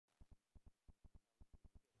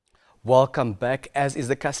Welcome back. As is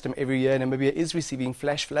the custom every year, Namibia is receiving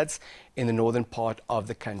flash floods in the northern part of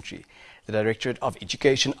the country. The Directorate of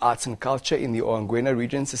Education, Arts and Culture in the Ohangwena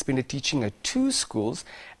Region suspended teaching at 2 schools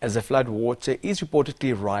as the flood water is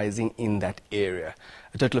reportedly rising in that area.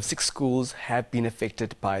 A total of 6 schools have been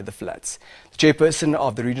affected by the floods. The Chairperson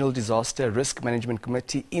of the Regional Disaster Risk Management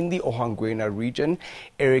Committee in the Ohangwena Region,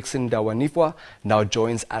 Erickson Dawanifwa, now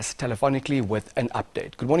joins us telephonically with an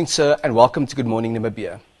update. Good morning, sir, and welcome to Good Morning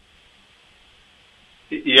Namibia.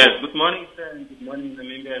 Yes, good morning, sir, and good morning,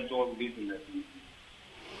 Namibia, and to all listeners.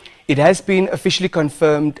 It has been officially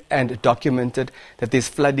confirmed and documented that there's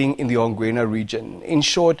flooding in the Ohangwena region. In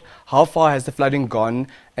short, how far has the flooding gone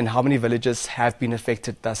and how many villages have been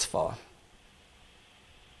affected thus far?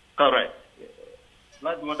 Correct.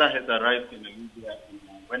 Flood water has arrived in Namibia in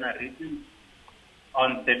the Ohangwena region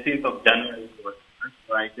on 13th of January, was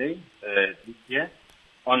Friday this year,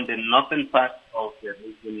 on the northern part of the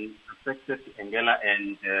region affected Onghala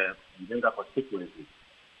and Onghala constituencies.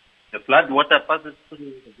 The flood water passes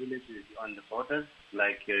through the villages on the borders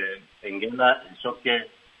like Onghala, Shoke,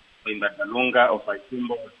 Imbadalunga,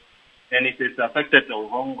 Ofaisimbo, and it has affected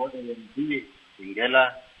Ohongo,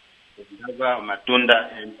 Onghala, Matunda,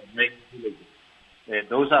 and Lake villages.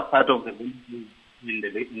 Those are part of the villages in the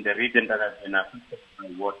region that have been affected by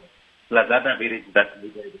water, plus other villages that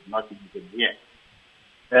is not even here.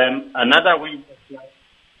 Another way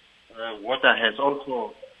water has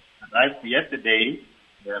also arrived yesterday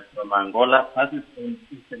from Angola, passes in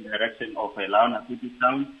eastern direction of Launa City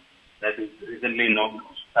town, that is recently known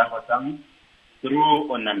as Ostango town, through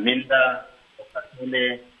Onaminda,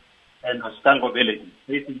 Okatole, and Ostango villages,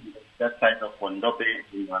 facing that side of Kondope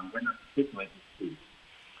in Ohangwena constituency.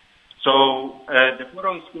 So the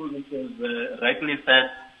foreign school, which was rightly said,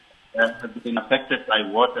 has been affected by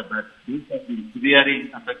water, but these have been severely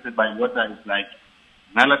affected by water. It's like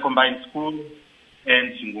Onghala Combined School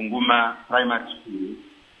and Shingunguma Primary School.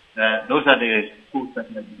 Those are the schools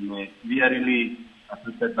that have been severely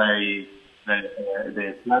affected by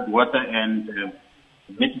the flood water, and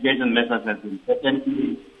mitigation measures have been taken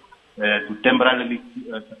to temporarily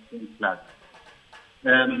sustain floods.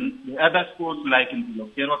 The other schools, like in the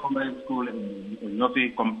Lokero Combined School and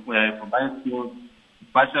Nofi Combined School,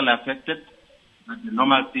 partially affected, but the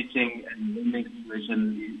normal teaching and learning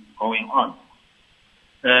situation is going on.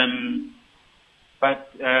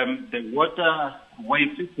 But the water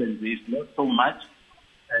wave frequency is not so much,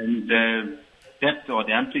 and the depth or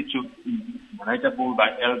the amplitude is writable by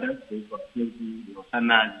elders, the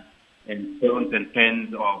hosannas and stones and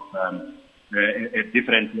pens of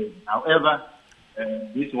different places. However,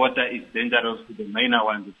 this water is dangerous to the minor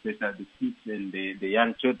ones, especially the kids and the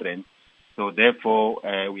young children. So therefore,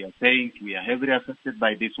 we are saying we are heavily affected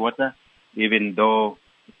by this water, even though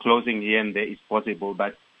closing here and there is possible.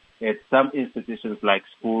 But at some institutions like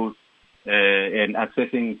schools and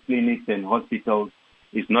accessing clinics and hospitals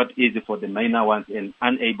is not easy for the minor ones and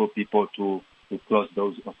unable people to close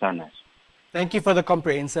those hosanas. Thank you for the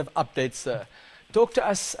comprehensive update, sir. Talk to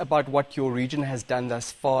us about what your region has done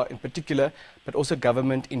thus far in particular, but also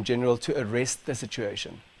government in general, to arrest the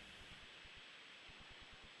situation.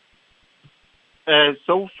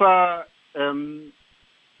 So far,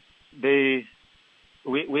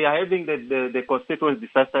 we are having the constituent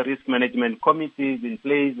disaster risk management committees in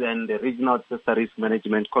place and the regional disaster risk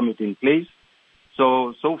management committee in place.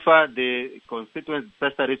 So far, the constituent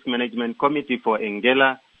disaster risk management committee for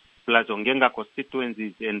Onghala plus Ongenga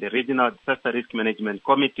constituencies and the regional disaster risk management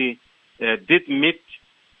committee did meet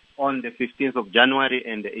on the 15th of January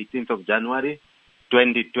and the 18th of January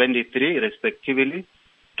 2023, respectively,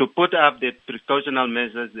 to put up the precautionary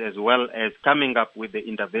measures as well as coming up with the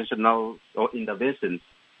interventions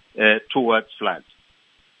towards floods.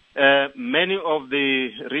 Many of the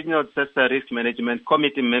regional disaster risk management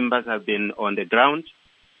committee members have been on the ground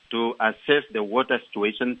to assess the water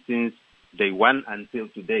situation since day one until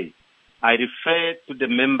today. I refer to the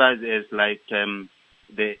members as like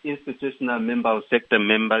the institutional member or sector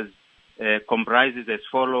members, comprises as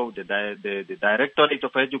follows: the Directorate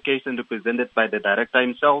of Education, represented by the director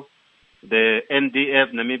himself, the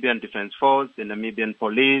NDF, Namibian Defence Force, the Namibian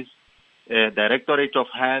Police, Directorate of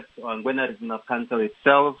Health, Ohangwena Regional Council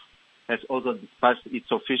itself has also dispatched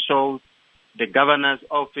its officials, the Governor's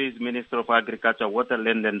Office, Minister of Agriculture, Water,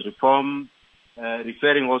 Land and Reform,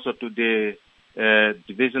 referring also to the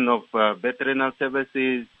Division of Veterinary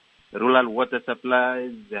Services, Rural Water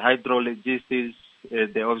Supplies, the Hydrologists,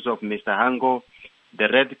 the Office of Mr. Hango, the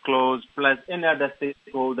Red Cross, plus any other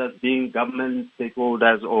stakeholders, being government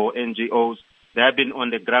stakeholders or NGOs. They have been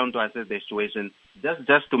on the ground to assess the situation.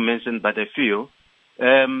 Just to mention but a few.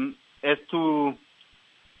 As to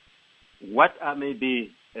what are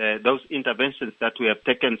maybe those interventions that we have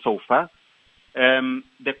taken so far.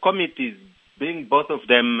 The committees, being both of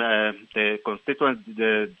them the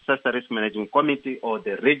Disaster Risk Management Committee or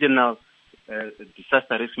the Regional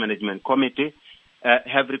Disaster Risk Management Committee,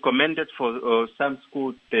 have recommended for some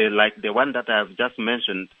schools, like the one that I have just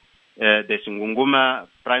mentioned, the Shingunguma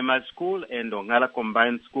Primary School and Onghala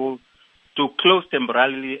Combined School, to close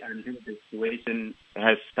temporarily until the situation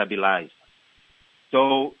has stabilized.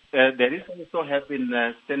 So there is also have been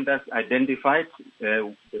centers identified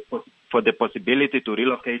for the possibility to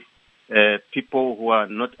relocate people who are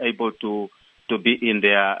not able to be in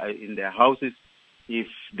their houses if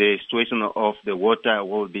the situation of the water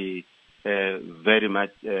will be very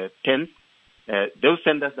much tense. Those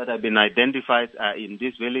centers that have been identified are in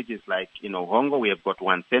these villages, like in Ohangwena, we have got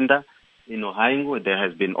one center. In Ohangwena, there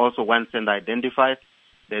has been also one center identified.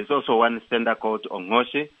 There's also one center called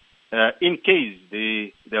Onghala. In case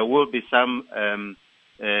there will be some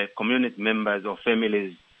community members or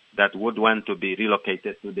families that would want to be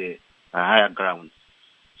relocated to the higher grounds.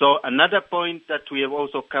 So another point that we have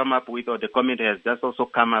also come up with, or the committee has just also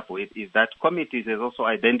come up with, is that committees has also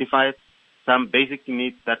identified some basic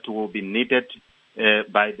needs that will be needed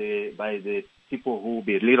by the people who will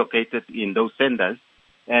be relocated in those centers.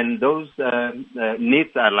 And those needs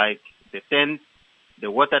are like the tents, the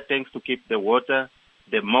water tanks to keep the water,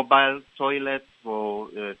 the mobile toilets for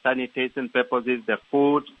sanitation purposes, the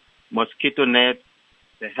food, mosquito nets,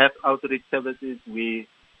 the health outreach services.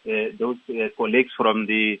 Those colleagues from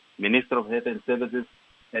the Ministry of Health and Services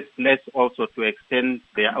has pledged also to extend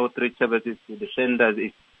their outreach services to the centers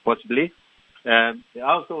if possibly.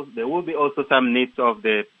 There will be also some needs of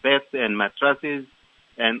the beds and mattresses,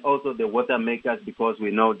 and also the water makers, because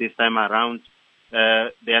we know this time around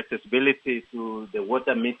the accessibility to the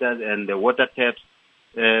water meters and the water taps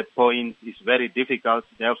point is very difficult.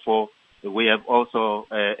 Therefore, we have also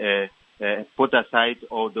put aside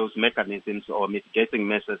all those mechanisms or mitigating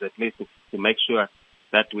measures, at least to make sure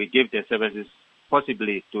that we give the services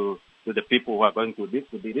possibly to the people who are going to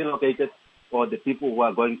be relocated, or the people who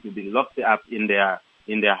are going to be locked up in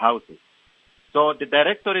their houses. So the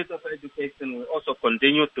Directorate of Education will also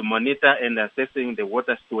continue to monitor and assessing the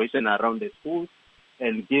water situation around the schools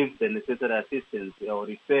and give the necessary assistance or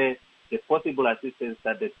refer the possible assistance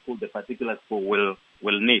that the particular school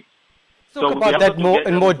will need. Talk about that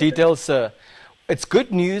in more detail, sir. It's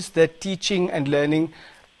good news that teaching and learning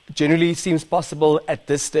generally seems possible at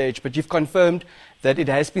this stage, but you've confirmed that it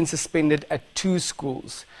has been suspended at 2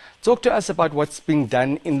 schools. Talk to us about what's being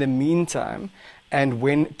done in the meantime and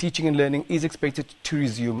when teaching and learning is expected to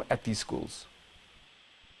resume at these schools.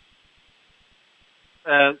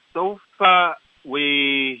 So far,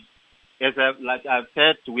 like I've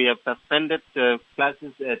said, we have suspended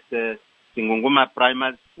classes at Shingunguma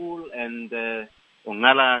Primary School and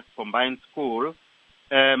Onghala Combined School.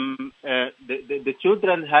 The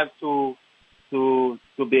children have to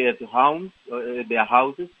be at home, their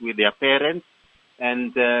houses with their parents,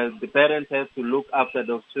 and the parents have to look after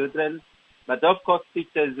those children. But of course,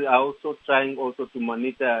 teachers are also trying also to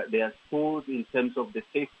monitor their schools in terms of the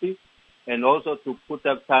safety, and also to put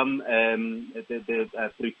up some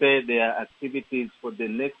prepare their activities for the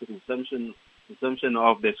next resumption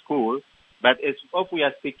of the school. But as of we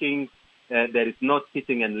are speaking, there is no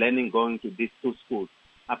teaching and learning going to these 2 schools.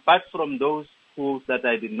 Apart from those schools that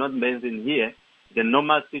I did not mention here, the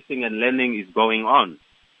normal teaching and learning is going on.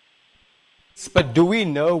 But do we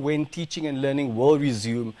know when teaching and learning will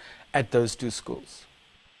resume at those 2 schools?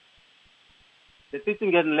 The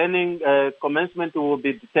teaching and learning commencement will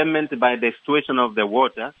be determined by the situation of the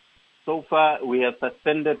water. So far, we have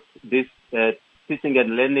suspended this teaching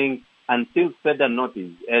and learning until further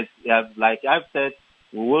notice. Like I've said,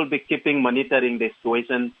 we will be monitoring the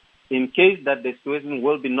situation. In case that the situation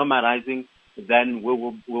will be normalizing, then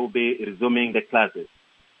we will be resuming the classes.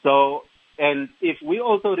 So, and if we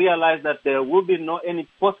also realize that there will be no any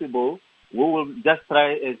possible, we will just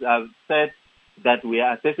try, as I've said, that we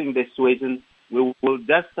are assessing the situation. We will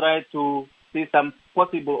just try to see some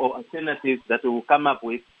possible or alternatives that we will come up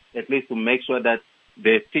with, at least to make sure that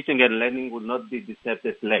the teaching and learning will not be disturbed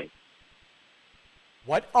as late.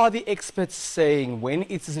 What are the experts saying? When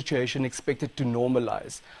is the situation expected to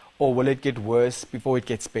normalize, or will it get worse before it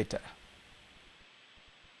gets better?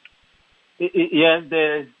 Yes,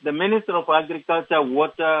 the Minister of Agriculture,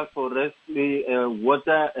 Water, Forestry,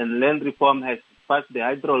 Water and Land Reform has passed the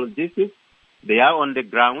hydrologists. They are on the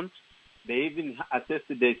ground. They even assessed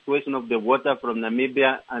the situation of the water from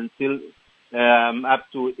Namibia until up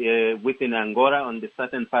to within Angola, on the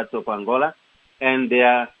certain parts of Angola, and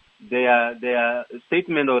their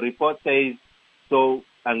statement or report says, so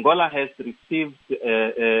Angola has received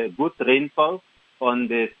good rainfall on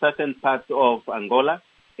the certain parts of Angola,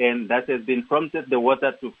 and that has been prompted the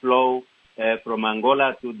water to flow from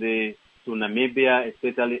Angola to Namibia,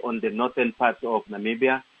 especially on the northern parts of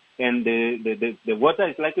Namibia. And the water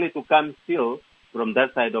is likely to come still from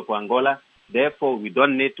that side of Angola. Therefore, we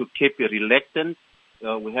don't need to keep reluctant.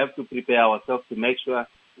 We have to prepare ourselves to make sure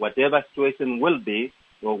whatever situation will be,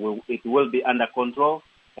 it will be under control,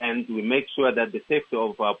 and we make sure that the safety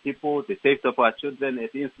of our people, the safety of our children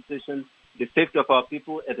at the institution, the safety of our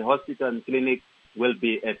people at the hospital and clinic will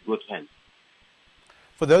be at good hands.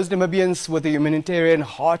 For those Namibians with a humanitarian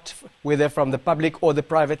heart, whether from the public or the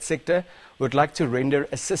private sector, who would like to render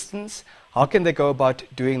assistance, how can they go about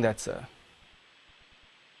doing that, sir?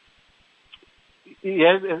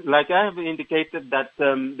 Yes, like I have indicated that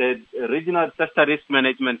the Regional Disaster Risk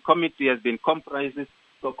Management Committee has been comprises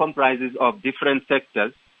of different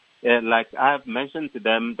sectors. Like I have mentioned to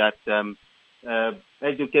them that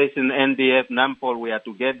education, NDF, NAMPOL, we are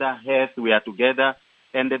together, health, we are together,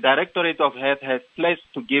 and the Directorate of Health has pledged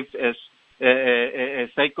to give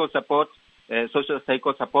psycho support, social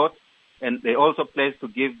psycho support, and they also pledged to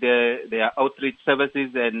give their outreach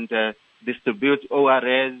services and distribute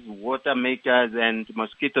ORS, water makers, and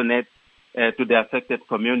mosquito nets to the affected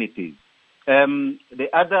communities. The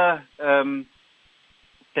other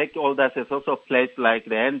stakeholders has also pledged, like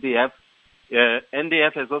the NDF.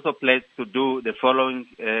 NDF has also pledged to do the following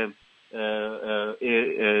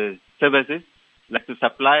services, like to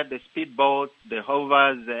supply the speedboats, the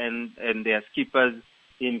hovers, and their skippers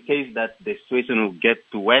in case that the situation will get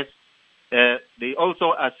to worse. They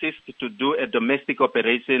also assist to do a domestic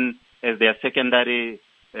operation as their secondary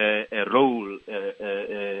role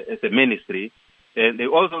as a ministry. They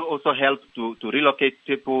also help to relocate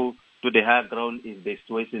people to the higher ground if the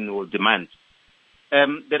situation will demand.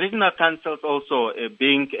 The regional councils also,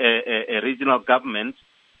 being a regional government,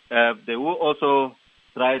 they will also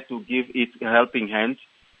try to give it a helping hand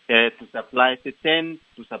to supply the tents,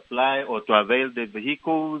 to supply or to avail the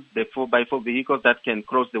vehicles, the 4x4 vehicles that can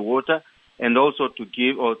cross the water, and also to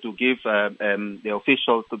give the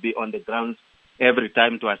officials to be on the ground every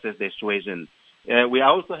time to assess the situation. We are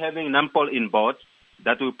also having NAMPOL in board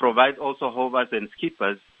that will provide also hovers and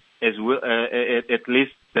skippers as well, at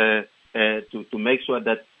least to make sure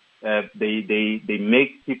that they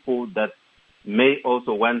make people that may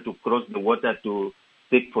also want to cross the water to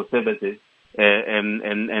seek for services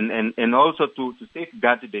and also to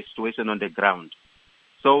safeguard the situation on the ground.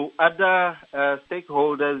 So other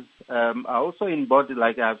stakeholders are also in board,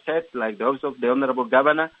 like I've said, like the Office of the Honorable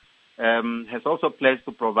Governor has also pledged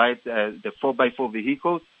to provide the 4x4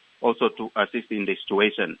 vehicles also to assist in the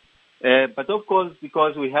situation. But of course,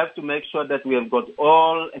 because we have to make sure that we have got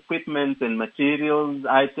all equipment and materials,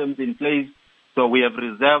 items in place, so we have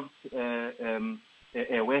reserved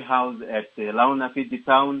a warehouse at Launa Fiji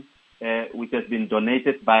Town, which has been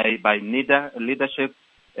donated by NIDA leadership,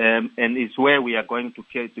 and is where we are going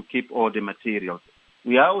to keep all the materials.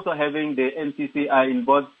 We are also having the NCCI in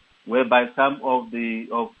board, whereby some of the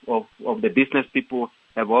business people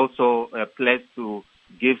have also pledged to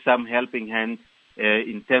give some helping hand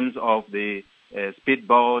in terms of the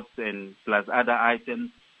speedboats and plus other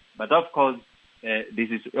items. But of course, this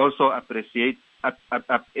is also an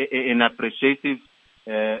appreciative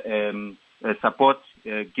support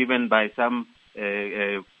given by some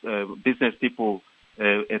business people,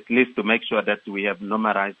 at least to make sure that we have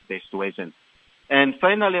normalized the situation. And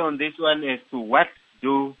finally, on this one, as to what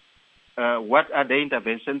are the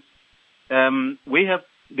interventions, we have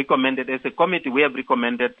recommended, as a committee, we have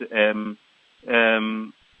recommended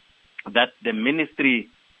that the Ministry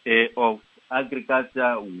of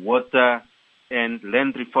Agriculture, Water, and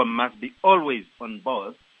Land Reform must be always on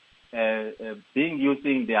board,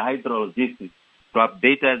 using the hydrologists to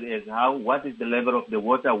update us as what is the level of the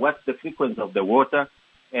water, what's the frequency of the water,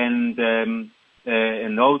 and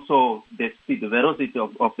also the speed, the velocity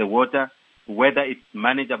of the water, whether it's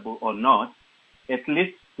manageable or not, at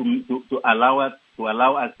least to allow us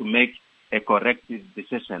to make a corrective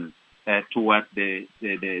decision towards the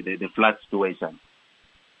flood situation.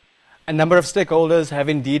 A number of stakeholders have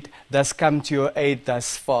indeed thus come to your aid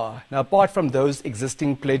thus far. Now, apart from those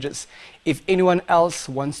existing pledges, if anyone else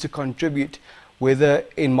wants to contribute, whether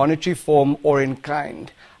in monetary form or in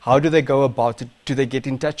kind, how do they go about it? Do they get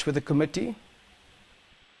in touch with the committee?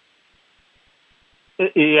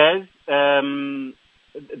 Yes. The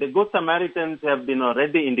Good Samaritans have been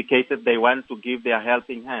already indicated they want to give their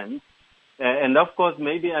helping hand. And of course,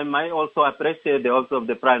 maybe I might also appreciate the office of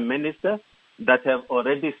the Prime Minister that have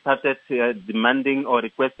already started demanding or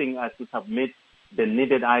requesting us to submit the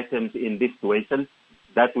needed items in this situation.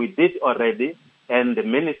 that we did already, and the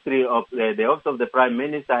Ministry of the Office of the Prime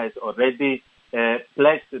Minister has already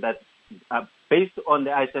pledged that based on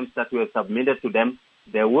the items that we have submitted to them,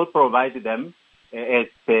 they will provide them as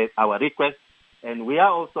per our request. And we are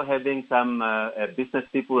also having some business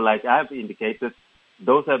people, like I have indicated.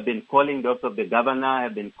 Those have been calling the Office of the Governor,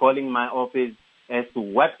 have been calling my office as to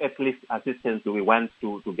what at least assistance do we want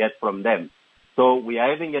to get from them. So we are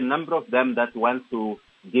having a number of them that want to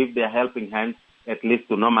give their helping hand at least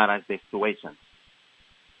to normalize the situation.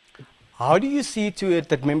 How do you see to it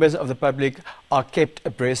that members of the public are kept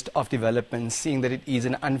abreast of developments, seeing that it is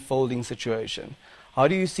an unfolding situation? How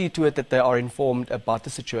do you see to it that they are informed about the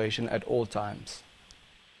situation at all times?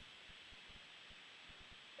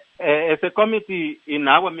 As a committee, in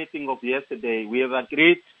our meeting of yesterday, we have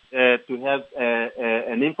agreed to have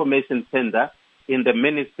an information center in the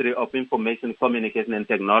Ministry of Information, Communication and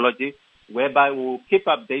Technology, whereby we will keep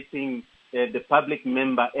updating the public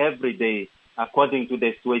member every day according to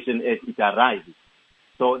the situation as it arises.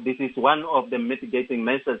 So this is one of the mitigating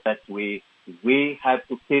measures that we have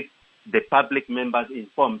to keep the public members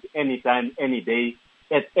informed anytime, any day,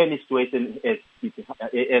 at any situation as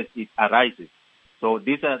it arises. So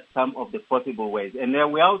these are some of the possible ways. And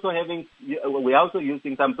we're also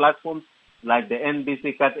using some platforms like the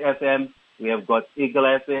NBC Cat FM. We have got Eagle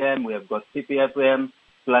FM. We have got CPFM,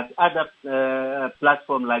 plus other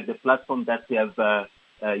platforms like the platform that we have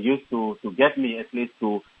used to get me at least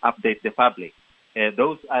to update the public.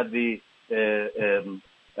 Those are the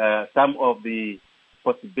some of the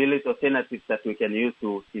possibility alternatives that we can use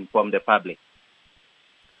to inform the public.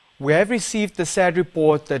 We have received the sad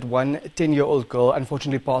report that one 10-year-old girl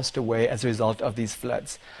unfortunately passed away as a result of these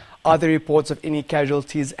floods. Are there reports of any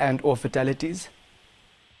casualties and or fatalities?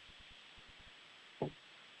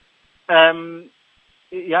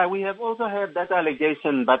 Yeah, we have also heard that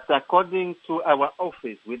allegation, but according to our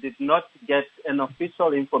office, we did not get an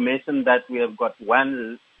official information that we have got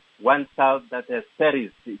one child that has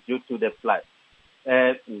perished due to the flood.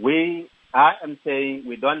 I am saying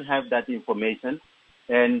we don't have that information,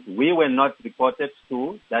 and we were not reported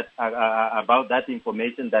to that about that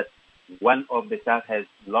information that one of the child has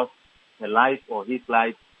lost her life or his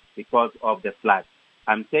life because of the flood.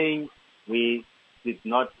 I'm saying we did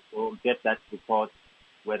not get that report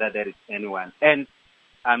whether there is anyone. And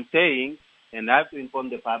I'm saying, and I have to inform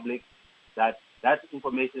the public that that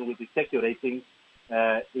information will be circulating.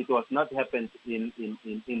 It was not happened in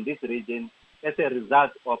this region as a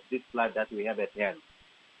result of this flood that we have at hand.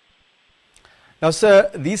 Now, sir,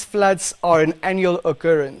 these floods are an annual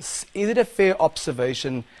occurrence. Is it a fair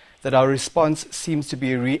observation that our response seems to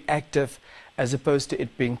be reactive as opposed to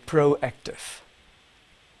it being proactive?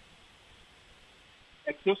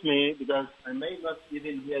 Excuse me, because I may not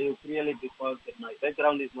even hear you clearly because my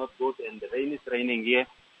background is not good and the rain is raining here.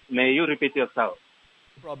 May you repeat yourself?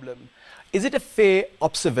 Problem. Is it a fair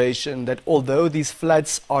observation that although these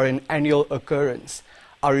floods are an annual occurrence,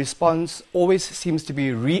 our response always seems to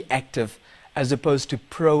be reactive as opposed to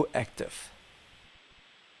proactive?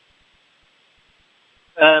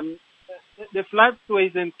 The flood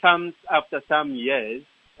season comes after some years.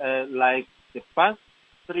 Like the past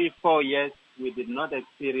 3-4 years, we did not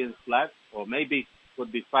experience floods, or maybe it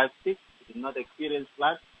could be 5-6, we did not experience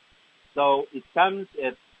floods. So it comes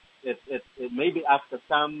at maybe after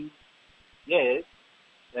some years.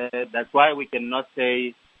 That's why we cannot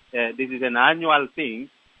say this is an annual thing.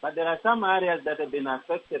 But there are some areas that have been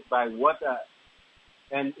affected by water,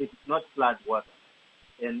 and it's not flood water.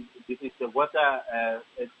 And this is the water,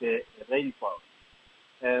 it's the rainfall.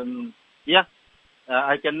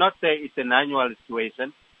 I cannot say it's an annual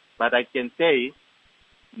situation, but I can say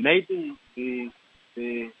maybe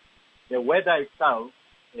the weather itself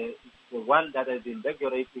is the one that has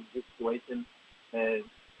invigorated this situation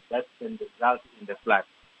that can result in the flood.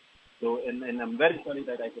 So, and I'm very sorry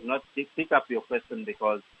that I cannot pick up your question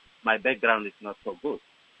because my background is not so good.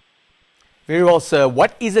 Very well, sir.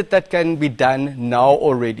 What is it that can be done now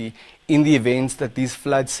already in the events that these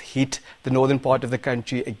floods hit the northern part of the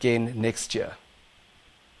country again next year?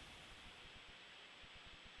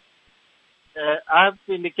 I've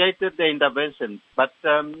indicated the intervention, but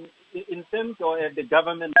in terms of the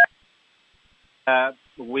government,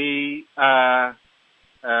 we are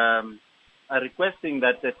requesting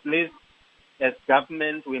that at least as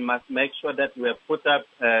government, we must make sure that we have put up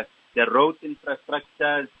the road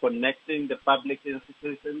infrastructure, connecting the public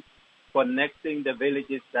institutions, connecting the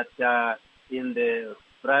villages that are in the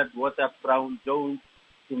water-prone zones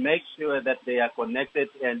to make sure that they are connected,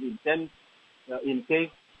 and in case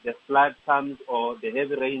the flood comes or the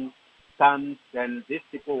heavy rain comes, then these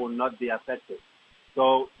people will not be affected.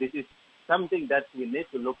 So this is something that we need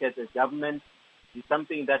to look at as government. It's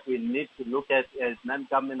something that we need to look at as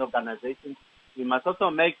non-government organizations. We must also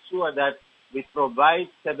make sure that we provide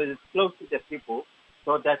services close to the people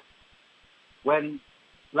so that when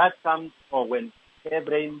flood comes or when heavy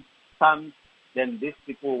rain comes, then these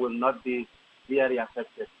people will not be very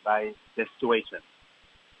affected by the situation.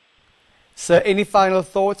 Sir, any final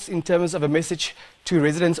thoughts in terms of a message to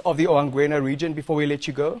residents of the Ohangwena region before we let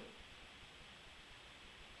you go?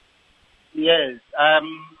 Yes.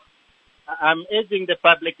 I'm urging the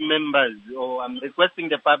public members, or I'm requesting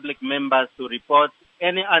the public members to report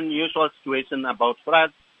any unusual situation about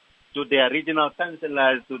floods to their regional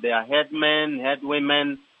councillors, to their headmen,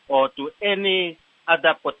 headwomen, or to any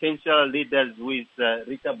other potential leaders who is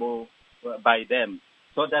reachable by them,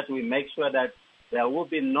 so that we make sure that there will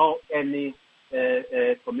be no any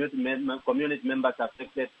community members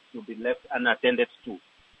affected to be left unattended to.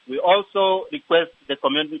 We also request the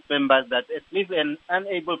community members that at least an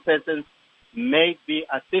unable person may be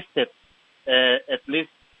assisted. At least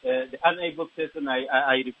the unable person,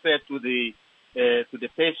 I refer to the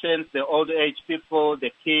patients, the old age people,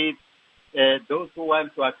 the kids, those who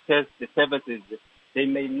want to access the services. They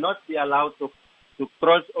may not be allowed to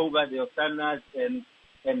cross over the Osanas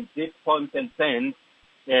and deep ponds and sands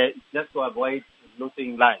just to avoid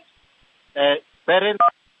losing lives. Parents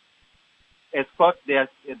escort their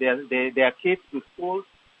kids to school,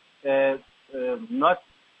 not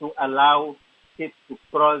to allow kids to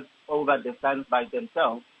cross over the sands by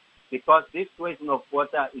themselves, because this situation of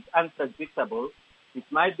water is unpredictable. It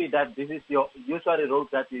might be that this is your usual road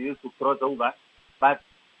that you use to cross over, but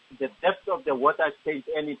the depth of the water change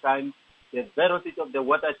anytime, the velocity of the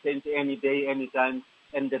water change any day, anytime,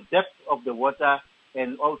 and the depth of the water,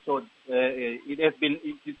 and also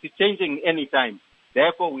it's changing anytime.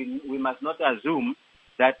 Therefore, we must not assume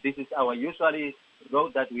that this is our usually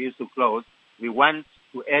road that we used to close. We want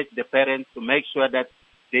to urge the parents to make sure that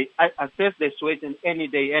they assess the situation any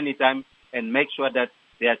day, anytime, and make sure that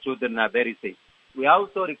their children are very safe. We are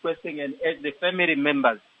also requesting and urge the family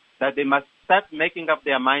members that they must start making up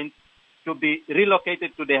their minds to be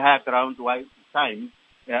relocated to the higher ground while time,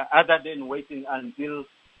 other than waiting until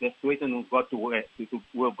the situation will go to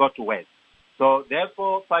west. So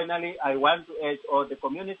therefore, finally, I want to urge all the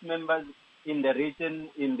community members in the region,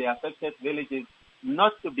 in the affected villages,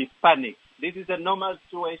 not to be panicked. This is a normal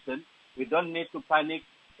situation. We don't need to panic,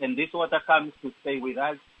 and this water comes to stay with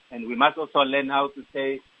us, and we must also learn how to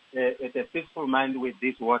stay at a peaceful mind with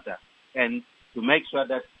this water, and to make sure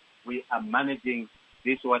that we are managing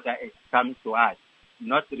this water as it comes to us,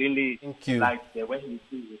 not really like the way we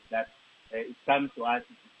see it, that it comes to us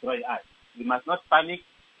to destroy us. We must not panic.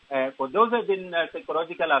 For those who have been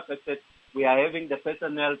psychologically affected, we are having the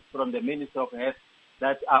personnel from the Ministry of Health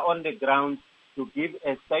that are on the ground to give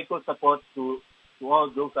a psycho support to all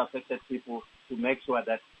those affected people to make sure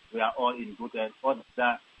that we are all in good order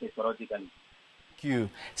psychologically. Thank you.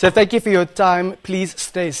 So thank you for your time. Please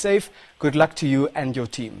stay safe. Good luck to you and your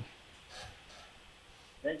team.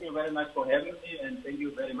 Thank you very much for having me, and thank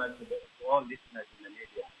you very much to all listeners in the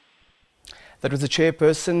media. That was the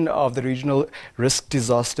chairperson of the Regional Risk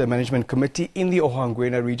Disaster Management Committee in the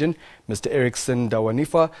Ohangwena region, Mr. Erickson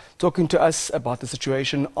Dawanifa, talking to us about the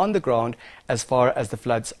situation on the ground as far as the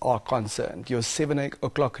floods are concerned. Your 7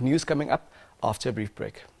 o'clock news coming up after a brief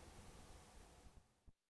break.